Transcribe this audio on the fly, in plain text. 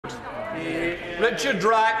Richard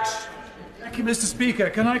Drax. Thank you, Mr. Speaker.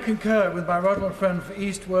 Can I concur with my right honourable friend for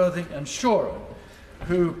East Worthing and Shoreham,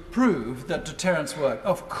 who proved that deterrence works?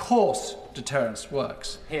 Of course deterrence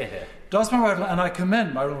works. Hear, hear. Does my right honourable, and I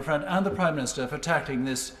commend my right honourable friend and the Prime Minister for tackling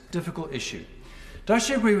this difficult issue. Does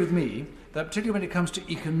she agree with me that particularly when it comes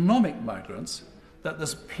to economic migrants, that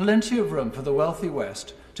there's plenty of room for the wealthy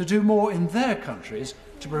West to do more in their countries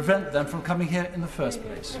to prevent them from coming here in the first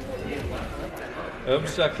place?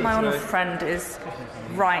 My honourable friend is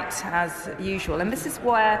right as usual, and this is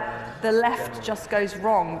where the left just goes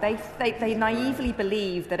wrong. They naively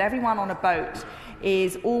believe that everyone on a boat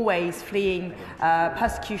is always fleeing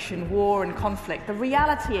persecution, war and conflict. The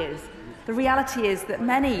reality is that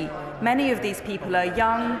many of these people are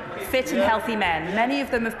young, fit and healthy men. Many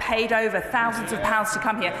of them have paid over thousands of pounds to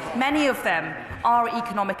come here. Many of them are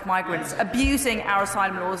economic migrants, abusing our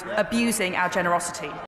asylum laws, abusing our generosity.